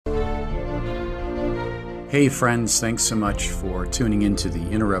Hey friends, thanks so much for tuning into the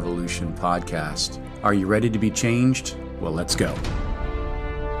Inner Revolution podcast. Are you ready to be changed? Well, let's go.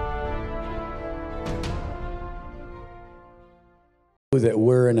 That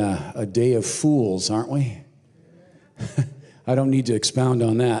we're in a day of fools, aren't we? I don't need to expound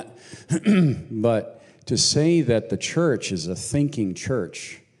on that. But to say that the church is a thinking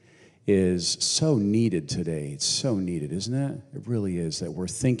church is so needed today. It's so needed, isn't it? It really is, that we're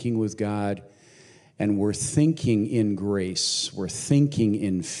thinking with God. And we're thinking in grace, we're thinking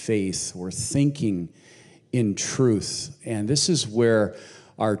in faith, we're thinking in truth. And this is where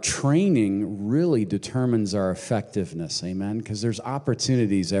our training really determines our effectiveness, amen? Because there's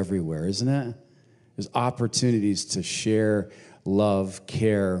opportunities everywhere, isn't it? There's opportunities to share, love,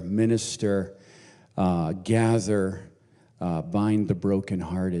 care, minister, gather, bind the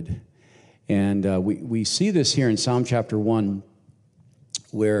brokenhearted. And we see this here in Psalm chapter 1,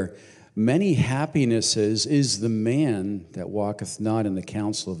 where many happinesses is the man that walketh not in the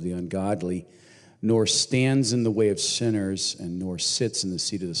counsel of the ungodly, nor stands in the way of sinners, and nor sits in the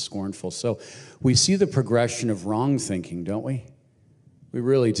seat of the scornful. So we see the progression of wrong thinking, don't we? We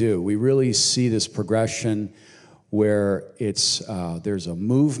really do. We really see this progression where there's a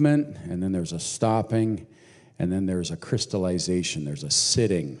movement, and then there's a stopping, and then there's a crystallization, there's a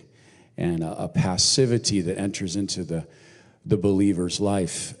sitting, and a passivity that enters into the believer's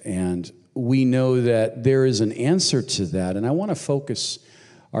life. And we know that there is an answer to that. And I want to focus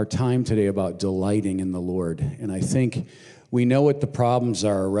our time today about delighting in the Lord. And I think we know what the problems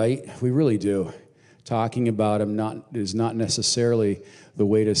are, right? We really do. Talking about them is not necessarily the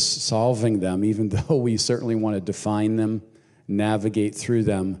way to solving them, even though we certainly want to define them, navigate through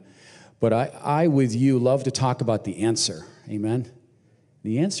them. But I with you, love to talk about the answer. Amen?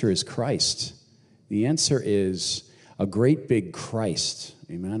 The answer is Christ. The answer is a great big Christ,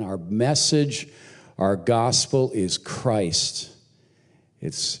 amen? Our message, our gospel is Christ.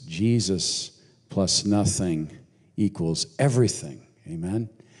 It's Jesus plus nothing equals everything, amen?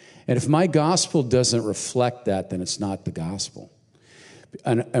 And if my gospel doesn't reflect that, then it's not the gospel.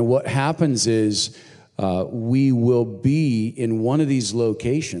 And what happens is we will be in one of these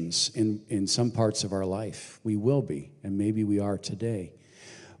locations in some parts of our life. We will be, and maybe we are today.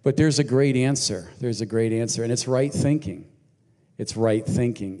 But there's a great answer. There's a great answer, and it's right thinking. It's right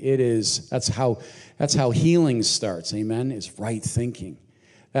thinking. That's how healing starts, amen, is right thinking.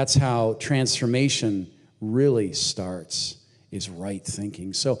 That's how transformation really starts, is right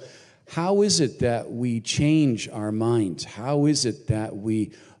thinking. So how is it that we change our minds? How is it that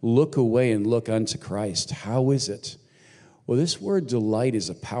we look away and look unto Christ? How is it? Well, this word delight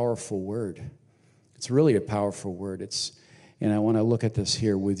is a powerful word. It's really a powerful word. And I want to look at this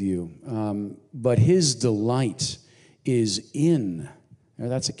here with you. But his delight is in, now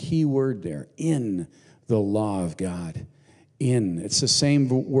that's a key word there, in the law of God. In. It's the same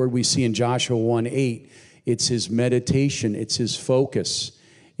word we see in Joshua 1:8. It's his meditation. It's his focus.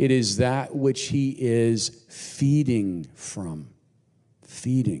 It is that which he is feeding from.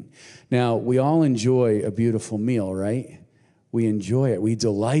 Feeding. Now, we all enjoy a beautiful meal, right? We enjoy it. We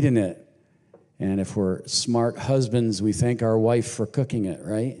delight in it. And if we're smart husbands, we thank our wife for cooking it,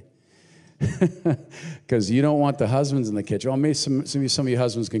 right? Because you don't want the husbands in the kitchen. Well, maybe some of you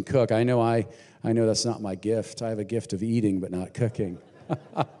husbands can cook. I know that's not my gift. I have a gift of eating, but not cooking.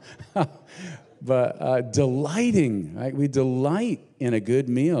 But delighting, right? We delight in a good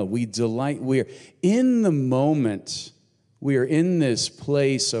meal. We're in the moment. We are in this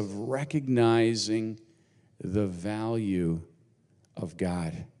place of recognizing the value of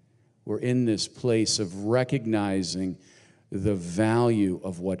God. We're in this place of recognizing the value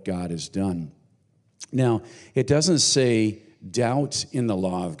of what God has done. Now, it doesn't say doubt in the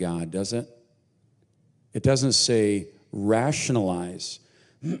law of God, does it? It doesn't say rationalize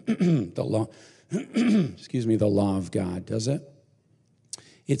the law, the law of God, does it?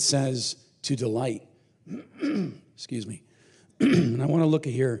 It says to delight. Excuse me. And I want to look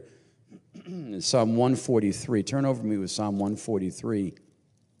at here, Psalm 143. Turn over me with Psalm 143.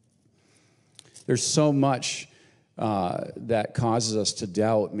 There's so much that causes us to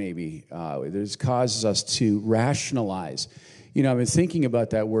doubt, maybe. It causes us to rationalize. You know, I've been thinking about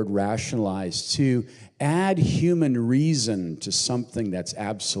that word rationalize, to add human reason to something that's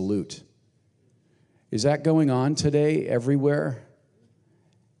absolute. Is that going on today everywhere?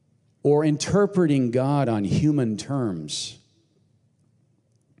 Or interpreting God on human terms?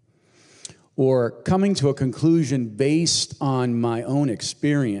 Or coming to a conclusion based on my own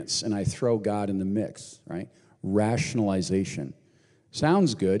experience, and I throw God in the mix, right? Rationalization.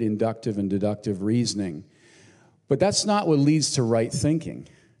 Sounds good, inductive and deductive reasoning. But that's not what leads to right thinking.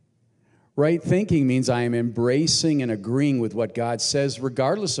 Right thinking means I am embracing and agreeing with what God says,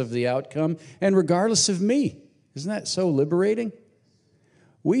 regardless of the outcome and regardless of me. Isn't that so liberating?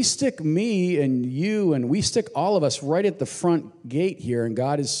 We stick me and you and we stick all of us right at the front gate here, and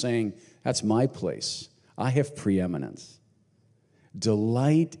God is saying, that's my place. I have preeminence.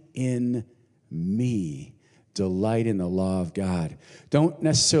 Delight in me. Delight in the law of God. Don't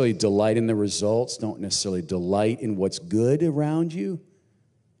necessarily delight in the results. Don't necessarily delight in what's good around you.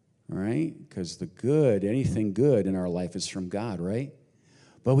 Right? Because the good, anything good in our life is from God, right?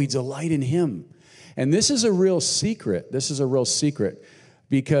 But we delight in Him. And this is a real secret. This is a real secret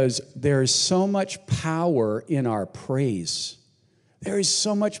because there is so much power in our praise. There is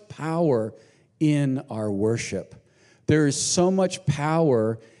so much power in our worship. There is so much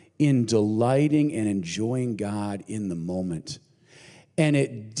power in delighting and enjoying God in the moment. And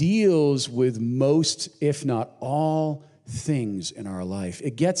it deals with most, if not all, things in our life.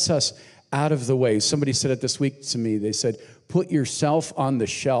 It gets us out of the way. Somebody said it this week to me. They said, put yourself on the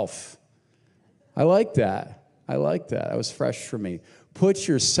shelf. I like that. I like that. That was fresh for me. Put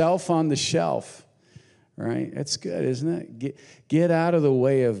yourself on the shelf. Right? That's good, isn't it? Get out of the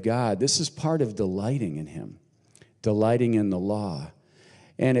way of God. This is part of delighting in Him, delighting in the law.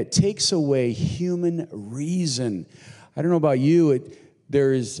 And it takes away human reason. I don't know about you.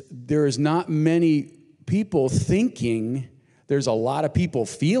 There is not many people thinking. There's a lot of people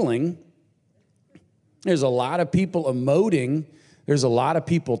feeling. There's a lot of people emoting. There's a lot of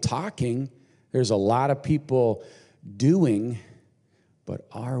people talking. There's a lot of people doing. But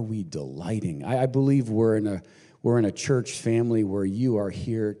are we delighting? I believe we're in a church family where you are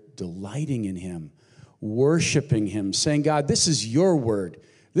here delighting in Him, worshiping Him, saying, God, this is your word.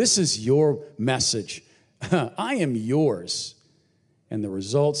 This is your message. I am yours. And the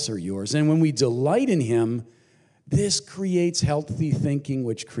results are yours. And when we delight in Him, this creates healthy thinking,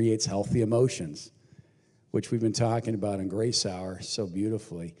 which creates healthy emotions, which we've been talking about in Grace Hour so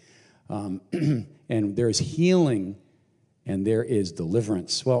beautifully. And there's healing and there is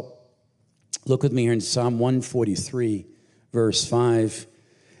deliverance. Well, look with me here in Psalm 143, verse 5.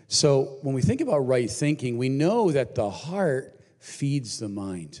 So when we think about right thinking, we know that the heart feeds the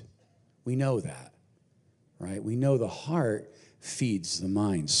mind. We know that, right? We know the heart feeds the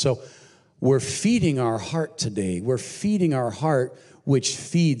mind. So we're feeding our heart today. We're feeding our heart, which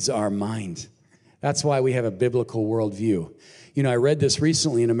feeds our mind. That's why we have a biblical worldview. You know, I read this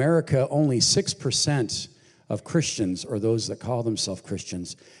recently. In America, only 6% of Christians, or those that call themselves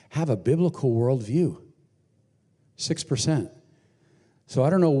Christians, have a biblical worldview. 6%. So I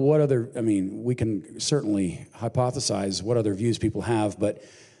don't know what other, we can certainly hypothesize what other views people have, but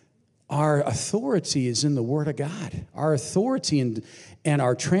our authority is in the Word of God. Our authority and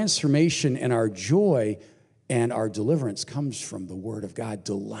our transformation and our joy and our deliverance comes from the Word of God,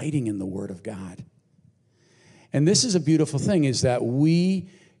 delighting in the Word of God. And this is a beautiful thing, is that we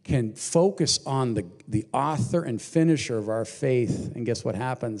can focus on the author and finisher of our faith, and guess what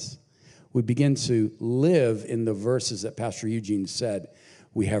happens? We begin to live in the verses that Pastor Eugene said.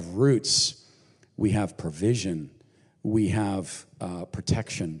 We have roots, we have provision, we have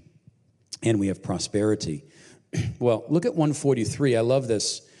protection, and we have prosperity. Well, look at 143. I love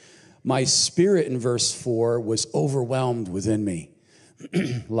this. My spirit, in verse 4, was overwhelmed within me.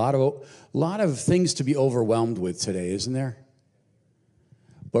 A lot of things to be overwhelmed with today, isn't there?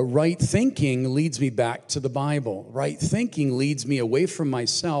 But right thinking leads me back to the Bible. Right thinking leads me away from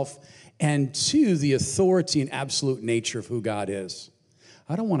myself and to the authority and absolute nature of who God is.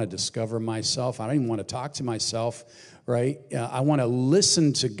 I don't want to discover myself. I don't even want to talk to myself, right? I want to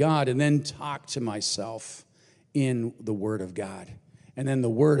listen to God and then talk to myself in the Word of God. And then the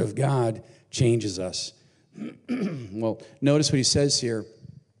Word of God changes us. Well, notice what he says here.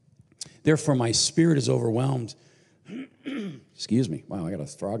 Therefore, my spirit is overwhelmed. Excuse me. Wow, I got a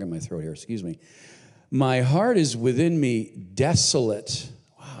frog in my throat here. Excuse me. My heart is within me desolate.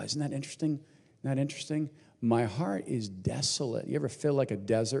 Wow, isn't that interesting? Isn't that interesting? My heart is desolate. You ever feel like a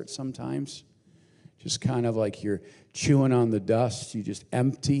desert sometimes? Just kind of like you're chewing on the dust. You just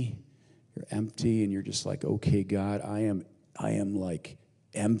empty. You're empty, and you're just like, okay, God, I am like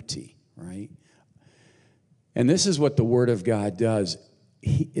empty, right? And this is what the Word of God does.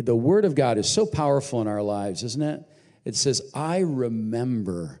 The Word of God is so powerful in our lives, isn't it? It says, I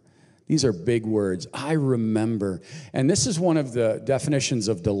remember. These are big words. I remember. And this is one of the definitions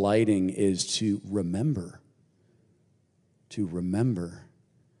of delighting, is to remember. To remember.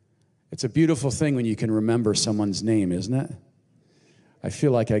 It's a beautiful thing when you can remember someone's name, isn't it? I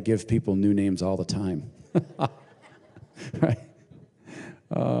feel like I give people new names all the time. Right?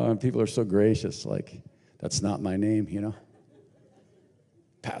 And people are so gracious, like, that's not my name, you know?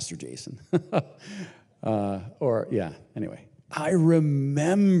 Pastor Jason. Anyway. I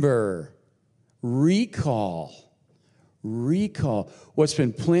remember, recall. What's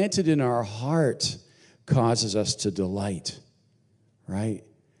been planted in our heart causes us to delight, right?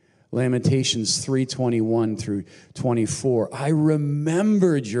 Lamentations 3:21 through 24. I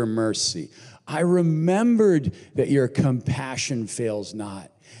remembered your mercy. I remembered that your compassion fails not.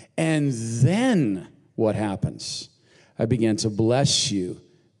 And then what happens? I began to bless you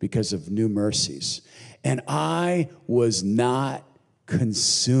because of new mercies. And I was not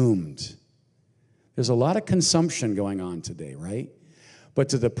consumed. There's a lot of consumption going on today, right? But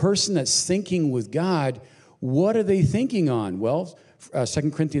to the person that's thinking with God, what are they thinking on? Well,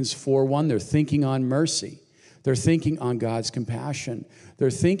 2 Corinthians 4:1, they're thinking on mercy. They're thinking on God's compassion.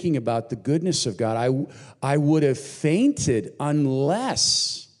 They're thinking about the goodness of God. I would have fainted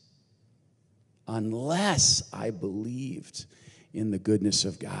unless I believed in the goodness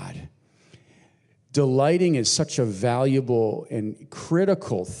of God. Delighting is such a valuable and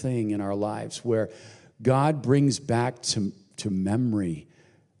critical thing in our lives where God brings back to memory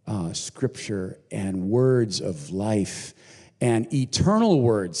scripture and words of life and eternal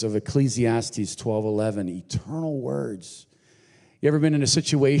words of Ecclesiastes 12:11, eternal words. You ever been in a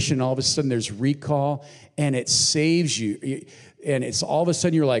situation, all of a sudden there's recall and it saves you, and it's all of a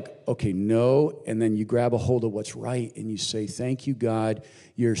sudden you're like, okay, no, and then you grab a hold of what's right and you say, thank you, God,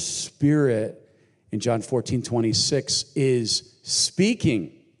 your Spirit in John 14:26 is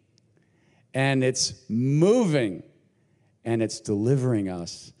speaking, and it's moving, and it's delivering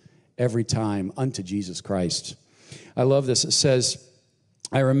us every time unto Jesus Christ. I love this. It says,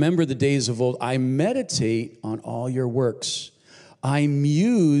 I remember the days of old. I meditate on all your works. I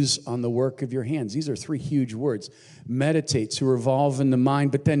muse on the work of your hands. These are three huge words. Meditate, to revolve in the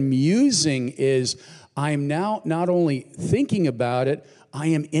mind, but then musing is I am now not only thinking about it, I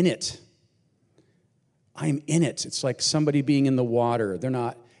am in it. I'm in it. It's like somebody being in the water. They're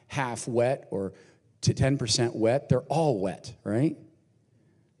not half wet or to 10% wet. They're all wet, right?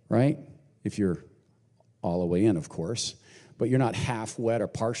 Right? If you're all the way in, of course. But you're not half wet or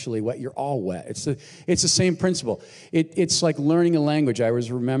partially wet. You're all wet. It's the same principle. It's like learning a language. I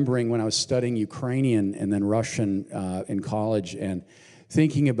was remembering when I was studying Ukrainian and then Russian in college and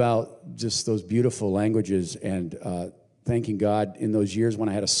thinking about just those beautiful languages and thanking God in those years when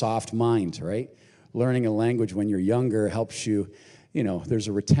I had a soft mind, right? Learning a language when you're younger helps you, there's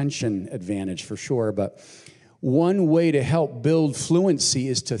a retention advantage for sure. But one way to help build fluency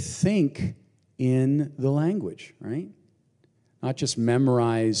is to think in the language, right? Not just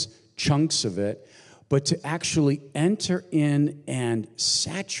memorize chunks of it, but to actually enter in and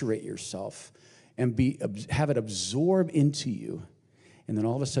saturate yourself and have it absorb into you. And then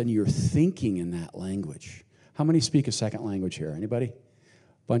all of a sudden you're thinking in that language. How many speak a second language here? Anybody?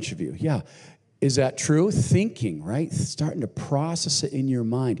 Bunch of you. Yeah. Is that true? Thinking, right? Starting to process it in your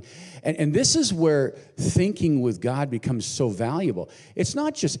mind. And this is where thinking with God becomes so valuable. It's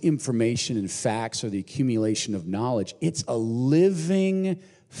not just information and facts or the accumulation of knowledge. It's a living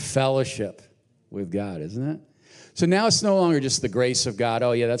fellowship with God, isn't it? So now it's no longer just the grace of God.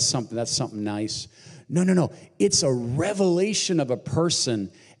 Oh, yeah, that's something nice. No. It's a revelation of a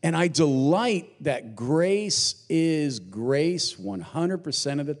person. And I delight that grace is grace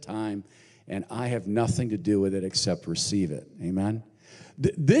 100% of the time. And I have nothing to do with it except receive it. Amen?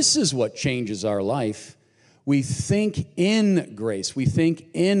 This is what changes our life. We think in grace. We think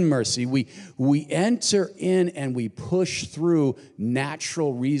in mercy. We enter in and we push through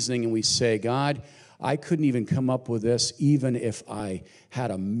natural reasoning and we say, God, I couldn't even come up with this even if I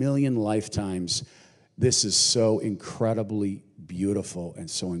had 1,000,000 lifetimes. This is so incredibly beautiful and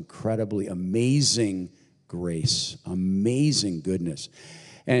so incredibly amazing grace, amazing goodness.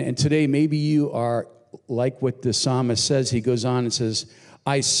 And today, maybe you are like what the psalmist says. He goes on and says,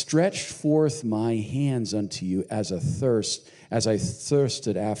 I stretched forth my hands unto you as I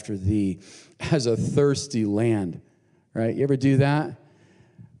thirsted after thee, as a thirsty land. Right? You ever do that?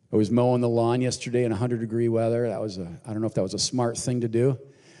 I was mowing the lawn yesterday in 100-degree weather. I don't know if that was a smart thing to do.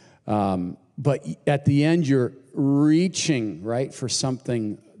 But at the end, you're reaching, right, for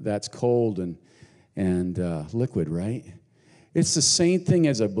something that's cold and liquid, right? It's the same thing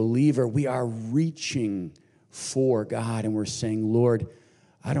as a believer. We are reaching for God, and we're saying, Lord,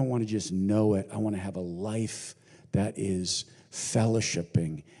 I don't want to just know it. I want to have a life that is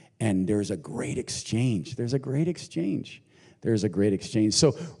fellowshipping, and there's a great exchange. There's a great exchange.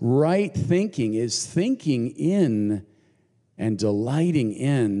 So right thinking is thinking in and delighting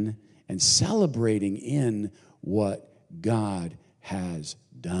in and celebrating in what God has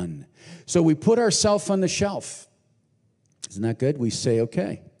done. So we put ourselves on the shelf. Isn't that good? We say,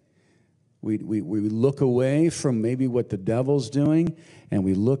 okay. We look away from maybe what the devil's doing, and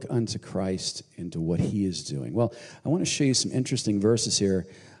we look unto Christ into what he is doing. Well, I want to show you some interesting verses here.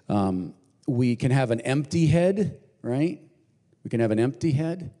 We can have an empty head, right? We can have an empty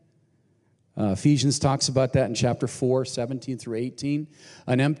head. Ephesians talks about that in chapter 4, 17 through 18.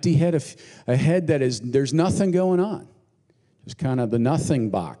 An empty head, a head that is, there's nothing going on. Just kind of the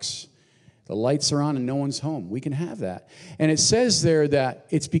nothing box. The lights are on and no one's home. We can have that. And it says there that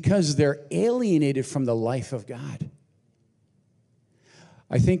it's because they're alienated from the life of God.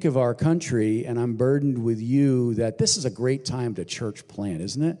 I think of our country, and I'm burdened with you, that this is a great time to church plant,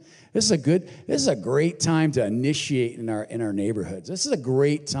 isn't it? This is a great time to initiate in our neighborhoods. This is a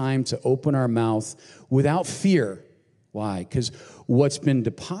great time to open our mouth without fear. Why? Because what's been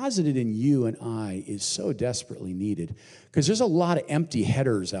deposited in you and I is so desperately needed. Because there's a lot of empty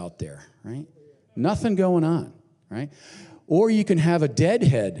headers out there, right? Nothing going on, right? Or you can have a dead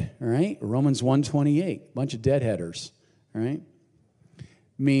head, right? Romans 1:28, bunch of dead headers, right?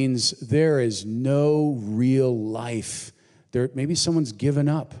 Means there is no real life. Maybe someone's given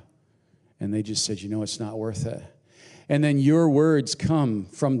up and they just said, it's not worth it. And then your words come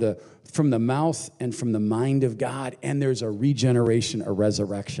from the mouth and from the mind of God, and there's a regeneration, a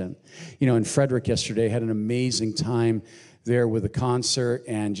resurrection. And Frederick yesterday had an amazing time there with a concert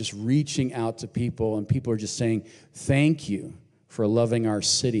and just reaching out to people, and people are just saying, thank you for loving our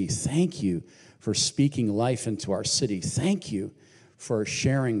city. Thank you for speaking life into our city. Thank you for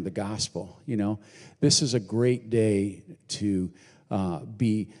sharing the gospel. This is a great day to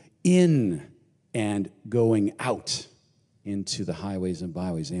be in and going out into the highways and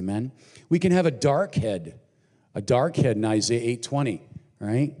byways. Amen. We can have a dark head in Isaiah 8:20,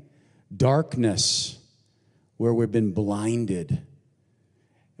 right? Darkness, where we've been blinded.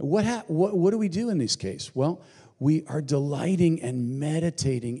 What do we do in this case? Well, we are delighting and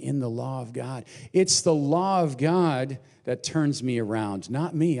meditating in the law of God. It's the law of God that turns me around,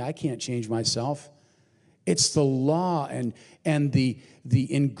 not me. I can't change myself. It's the law and the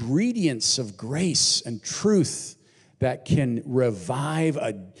ingredients of grace and truth that can revive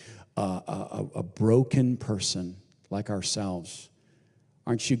a broken person like ourselves.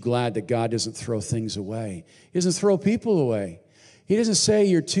 Aren't you glad that God doesn't throw things away? He doesn't throw people away. He doesn't say,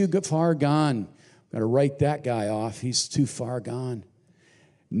 you're too far gone. Got to write that guy off. He's too far gone.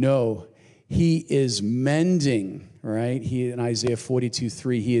 No, he is mending, right? In Isaiah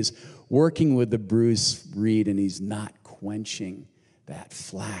 42:3, he is working with the bruised reed, and he's not quenching that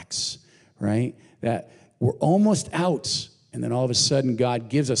flax, right? That we're almost out, and then all of a sudden God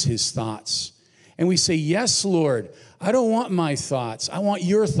gives us his thoughts. And we say, yes, Lord, I don't want my thoughts. I want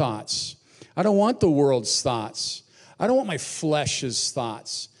your thoughts. I don't want the world's thoughts. I don't want my flesh's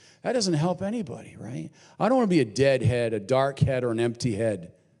thoughts. That doesn't help anybody, right? I don't want to be a dead head, a dark head, or an empty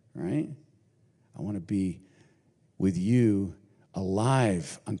head, right? I want to be with you,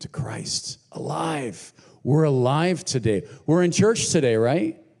 alive unto Christ. Alive. We're alive today. We're in church today,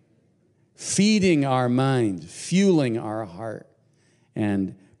 right? Feeding our mind, fueling our heart,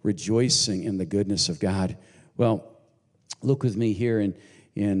 and rejoicing in the goodness of God. Well, look with me here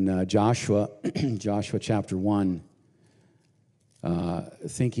in Joshua, Joshua chapter 1.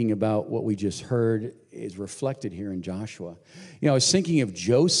 Thinking about what we just heard is reflected here in Joshua. I was thinking of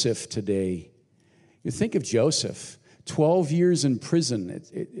Joseph today. You think of Joseph, 12 years in prison.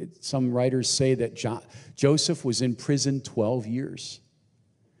 Some writers say that Joseph was in prison 12 years.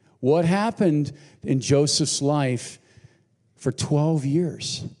 What happened in Joseph's life for 12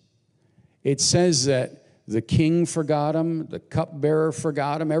 years? It says that the king forgot him, the cupbearer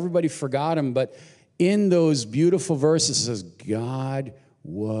forgot him, everybody forgot him, but in those beautiful verses, it says, God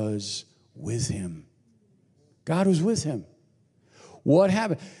was with him. God was with him. What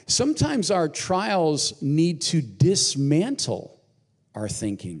happened? Sometimes our trials need to dismantle our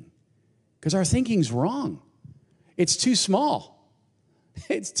thinking because our thinking's wrong. It's too small.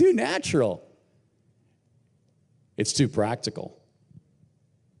 It's too natural. It's too practical.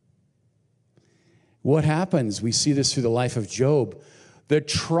 What happens? We see this through the life of Job. The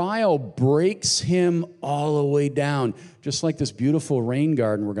trial breaks him all the way down, just like this beautiful rain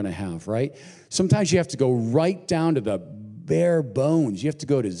garden we're going to have, right? Sometimes you have to go right down to the bare bones. You have to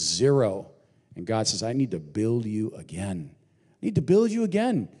go to zero. And God says, I need to build you again. I need to build you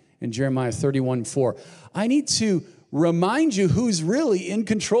again in Jeremiah 31:4. I need to remind you who's really in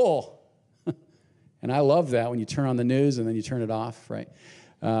control. And I love that when you turn on the news and then you turn it off, right?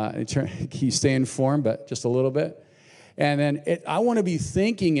 You stay informed, but just a little bit. And then I want to be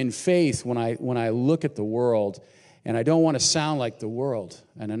thinking in faith when I look at the world, and I don't want to sound like the world,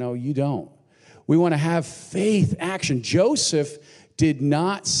 and I know you don't. We want to have faith, action. Joseph did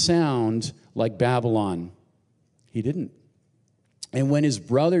not sound like Babylon. He didn't. And when his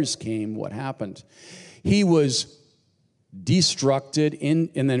brothers came, what happened? He was destructed,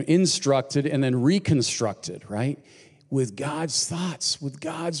 and then instructed, and then reconstructed, right? With God's thoughts, with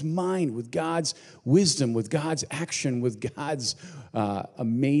God's mind, with God's wisdom, with God's action, with God's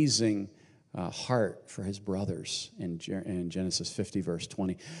amazing heart for his brothers in Genesis 50, verse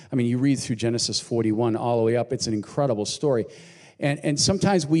 20. I mean, you read through Genesis 41 all the way up. It's an incredible story. And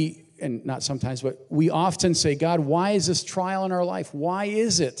sometimes not sometimes, but we often say, God, why is this trial in our life? Why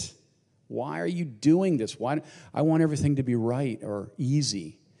is it? Why are you doing this? Why? I want everything to be right or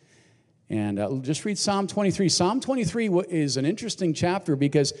easy. And just read Psalm 23. Psalm 23 is an interesting chapter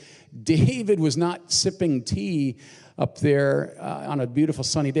because David was not sipping tea up there on a beautiful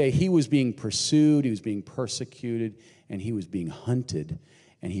sunny day. He was being pursued, he was being persecuted, and he was being hunted.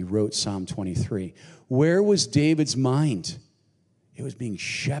 And he wrote Psalm 23. Where was David's mind? It was being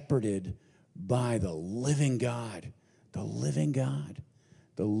shepherded by the living God, the living God,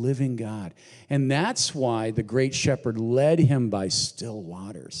 the living God. And that's why the great shepherd led him by still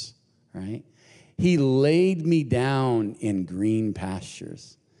waters, right? He laid me down in green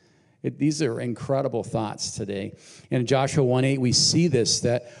pastures. These are incredible thoughts today. In Joshua 1:8, we see this,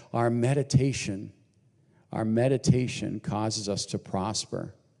 that our meditation causes us to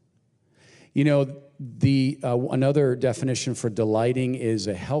prosper. You know, another definition for delighting is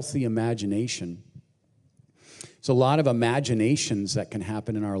a healthy imagination. There's a lot of imaginations that can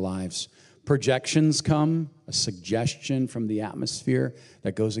happen in our lives. Projections come, a suggestion from the atmosphere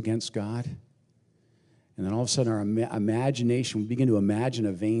that goes against God. And then all of a sudden our imagination, we begin to imagine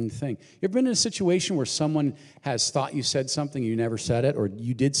a vain thing. You ever been in a situation where someone has thought you said something, you never said it, or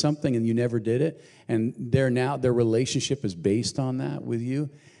you did something and you never did it, and their relationship is based on that with you?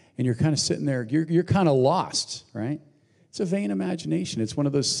 And you're kind of sitting there, you're kind of lost, right? It's a vain imagination. It's one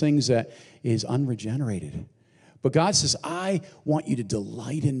of those things that is unregenerated. But God says, I want you to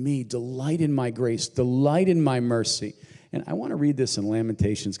delight in me, delight in my grace, delight in my mercy. And I want to read this in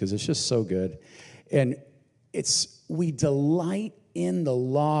Lamentations because it's just so good. And we delight in the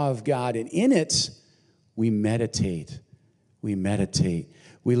law of God, and in it, we meditate. We meditate.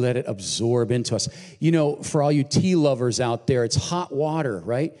 We let it absorb into us. You know, for all you tea lovers out there, it's hot water,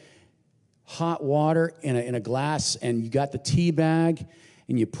 right? Hot water in a glass, and you got the tea bag,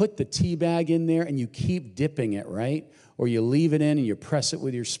 and you put the tea bag in there, and you keep dipping it, right? Or you leave it in, and you press it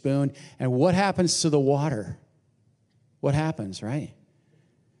with your spoon. And what happens to the water? What happens, right?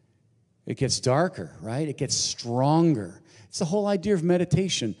 It gets darker, right? It gets stronger. It's the whole idea of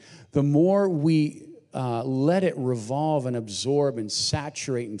meditation. The more we let it revolve and absorb and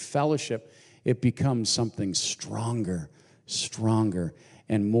saturate and fellowship, it becomes something stronger,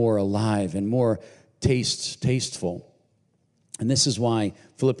 and more alive and more tasteful. And this is why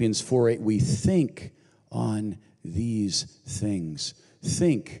Philippians 4:8, we think on these things.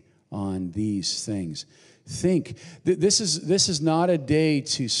 Think on these things. Think. This is not a day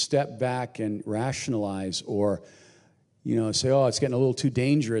to step back and rationalize or, say, oh, it's getting a little too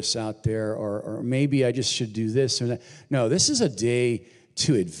dangerous out there, or maybe I just should do this or that. No, this is a day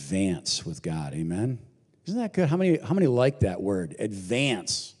to advance with God. Amen? Isn't that good? How many like that word?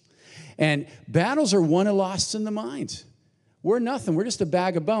 Advance. And battles are won and lost in the mind. We're nothing. We're just a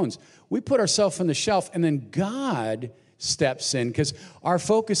bag of bones. We put ourselves on the shelf, and then God steps in because our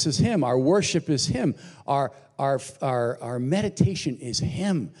focus is Him. Our worship is Him. Our meditation is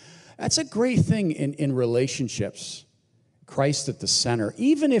Him. That's a great thing in relationships. Christ at the center.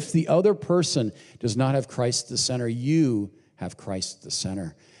 Even if the other person does not have Christ at the center, you have Christ at the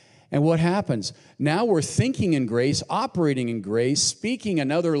center. And what happens? Now we're thinking in grace, operating in grace, speaking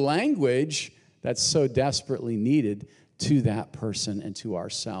another language that's so desperately needed to that person and to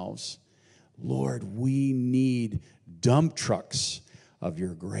ourselves. Lord, we need dump trucks of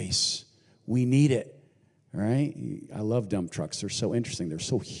your grace. We need it, right? I love dump trucks. They're so interesting. They're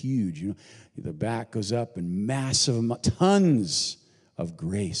so huge. The back goes up and massive, tons of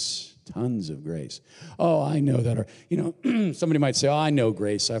grace. Tons of grace. Oh, I know that. Or, somebody might say, oh, I know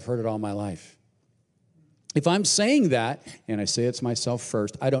grace. I've heard it all my life. If I'm saying that, and I say it to myself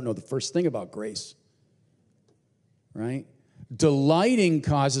first, I don't know the first thing about grace, right? Delighting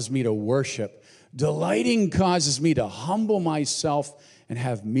causes me to worship. Delighting causes me to humble myself and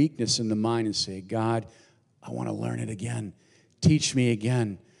have meekness in the mind and say, God, I want to learn it again. Teach me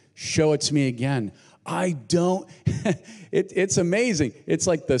again. Show it to me again. I don't, it's amazing. It's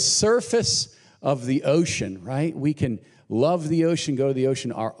like the surface of the ocean, right? We can love the ocean, go to the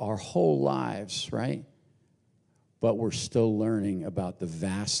ocean our whole lives, right? but we're still learning about the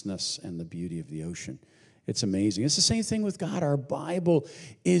vastness and the beauty of the ocean. It's amazing. It's the same thing with God. Our Bible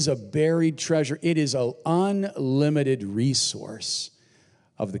is a buried treasure. It is an unlimited resource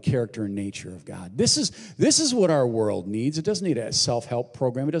of the character and nature of God. This is what our world needs. It doesn't need a self-help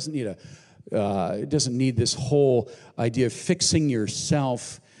program. It doesn't need this whole idea of fixing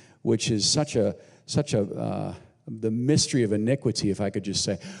yourself, which is such a the mystery of iniquity, if I could just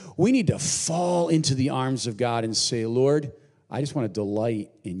say. We need to fall into the arms of God and say, Lord, I just want to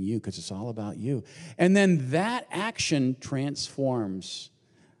delight in you because it's all about you. And then that action transforms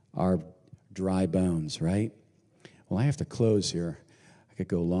our dry bones, right? Well, I have to close here. I could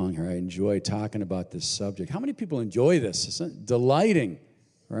go long here. I enjoy talking about this subject. How many people enjoy this? Isn't it? Delighting,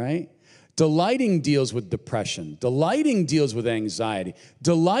 right? Delighting deals with depression. Delighting deals with anxiety.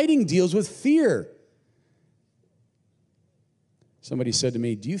 Delighting deals with fear. Somebody said to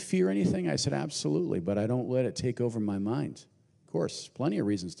me, do you fear anything? I said, absolutely, but I don't let it take over my mind. Of course, plenty of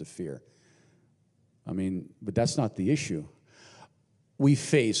reasons to fear. But that's not the issue. We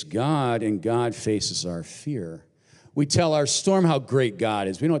face God, and God faces our fear. We tell our storm how great God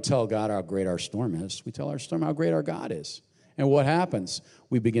is. We don't tell God how great our storm is. We tell our storm how great our God is. And what happens?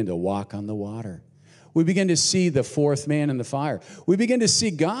 We begin to walk on the water. We begin to see the fourth man in the fire. We begin to see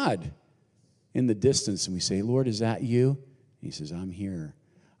God in the distance, and we say, Lord, is that you? He says, I'm here.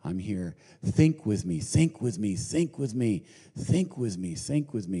 I'm here. Think with me. Think with me. Think with me. Think with me.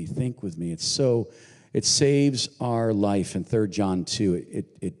 Think with me. Think with me. It saves our life. In 3 John 2,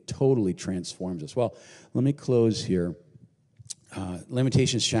 it totally transforms us. Well, let me close here.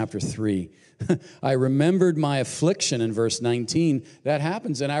 Lamentations chapter 3. I remembered my affliction in verse 19. That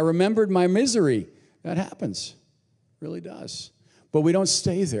happens. And I remembered my misery. That happens. It really does. But we don't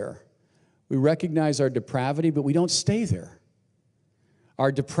stay there. We recognize our depravity, but we don't stay there.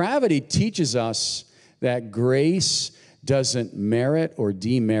 Our depravity teaches us that grace doesn't merit or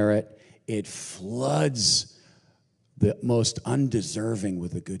demerit. It floods the most undeserving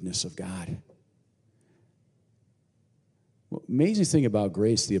with the goodness of God. Well, amazing thing about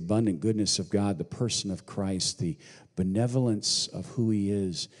grace, the abundant goodness of God, the person of Christ, the benevolence of who he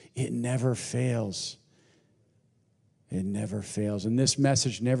is, it never fails. It never fails. And this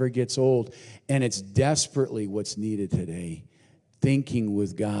message never gets old. And it's desperately what's needed today. Thinking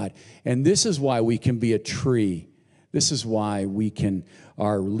with God. And this is why we can be a tree. This is why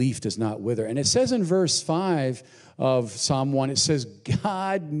our leaf does not wither. And it says in verse 5 of Psalm 1, it says,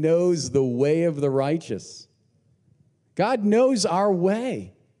 God knows the way of the righteous. God knows our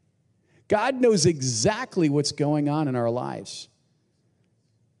way. God knows exactly what's going on in our lives.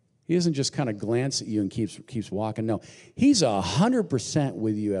 He doesn't just kind of glance at you and keeps walking. No, he's 100%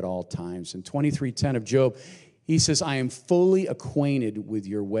 with you at all times. In 23:10 of Job, he says, I am fully acquainted with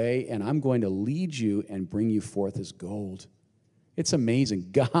your way, and I'm going to lead you and bring you forth as gold. It's amazing.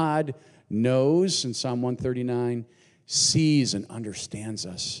 God knows, in Psalm 139, sees and understands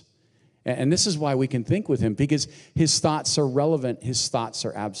us. And this is why we can think with him, because his thoughts are relevant, his thoughts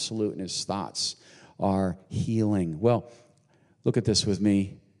are absolute, and his thoughts are healing. Well, look at this with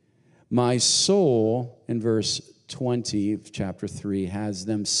me. My soul, in verse 20 of chapter 3, has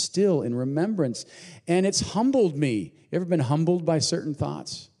them still in remembrance, and it's humbled me. You ever been humbled by certain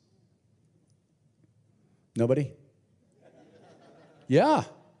thoughts? Nobody? Yeah,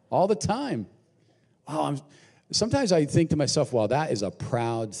 all the time. Wow, sometimes I think to myself, wow, that is a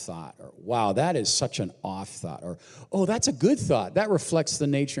proud thought, or wow, that is such an off thought, or oh, that's a good thought. That reflects the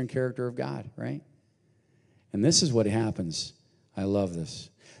nature and character of God, right? And this is what happens. I love this.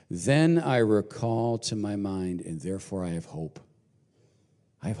 Then I recall to my mind, and therefore I have hope.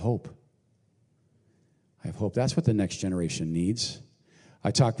 I have hope. I have hope. That's what the next generation needs.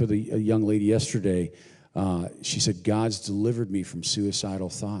 I talked with a young lady yesterday. She said, God's delivered me from suicidal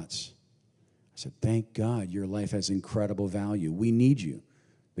thoughts. I said, thank God, your life has incredible value. We need you.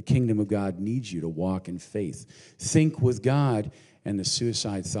 The kingdom of God needs you to walk in faith. Think with God, and the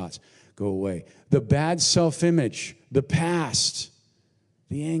suicide thoughts go away. The bad self-image, the past,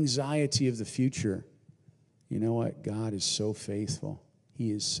 the anxiety of the future. You know what? God is so faithful.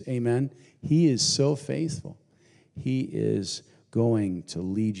 He is, amen? He is so faithful. He is going to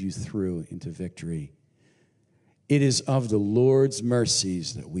lead you through into victory. It is of the Lord's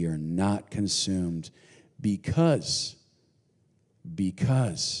mercies that we are not consumed because.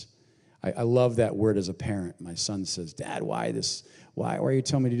 I love that word as a parent. My son says, Dad, why this? Why are you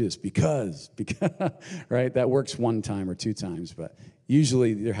telling me to do this? Because, right? That works one time or two times, but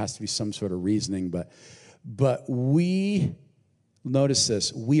usually there has to be some sort of reasoning. But we, notice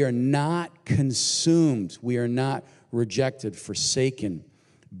this, we are not consumed. We are not rejected, forsaken,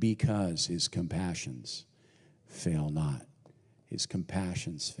 because his compassions fail not. His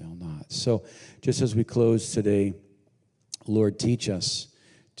compassions fail not. So just as we close today, Lord, teach us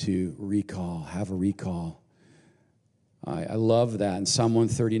to recall, have a recall. I love that. In Psalm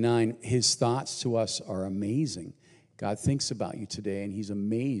 139, his thoughts to us are amazing. God thinks about you today, and he's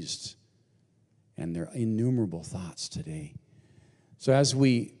amazed. And they're innumerable thoughts today. So as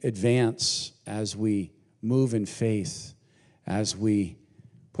we advance, as we move in faith, as we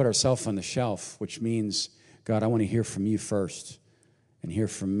put ourselves on the shelf, which means, God, I want to hear from you first and hear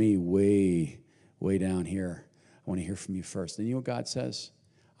from me way down here. I want to hear from you first. And you know what God says?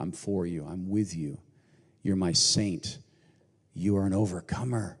 I'm for you. I'm with you. You're my saint. You are an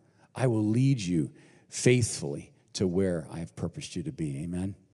overcomer. I will lead you faithfully to where I have purposed you to be.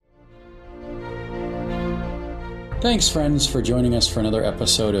 Amen. Thanks, friends, for joining us for another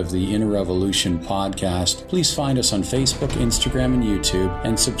episode of the Inner Revolution podcast. Please find us on Facebook, Instagram, and YouTube,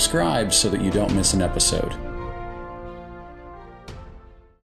 and subscribe so that you don't miss an episode.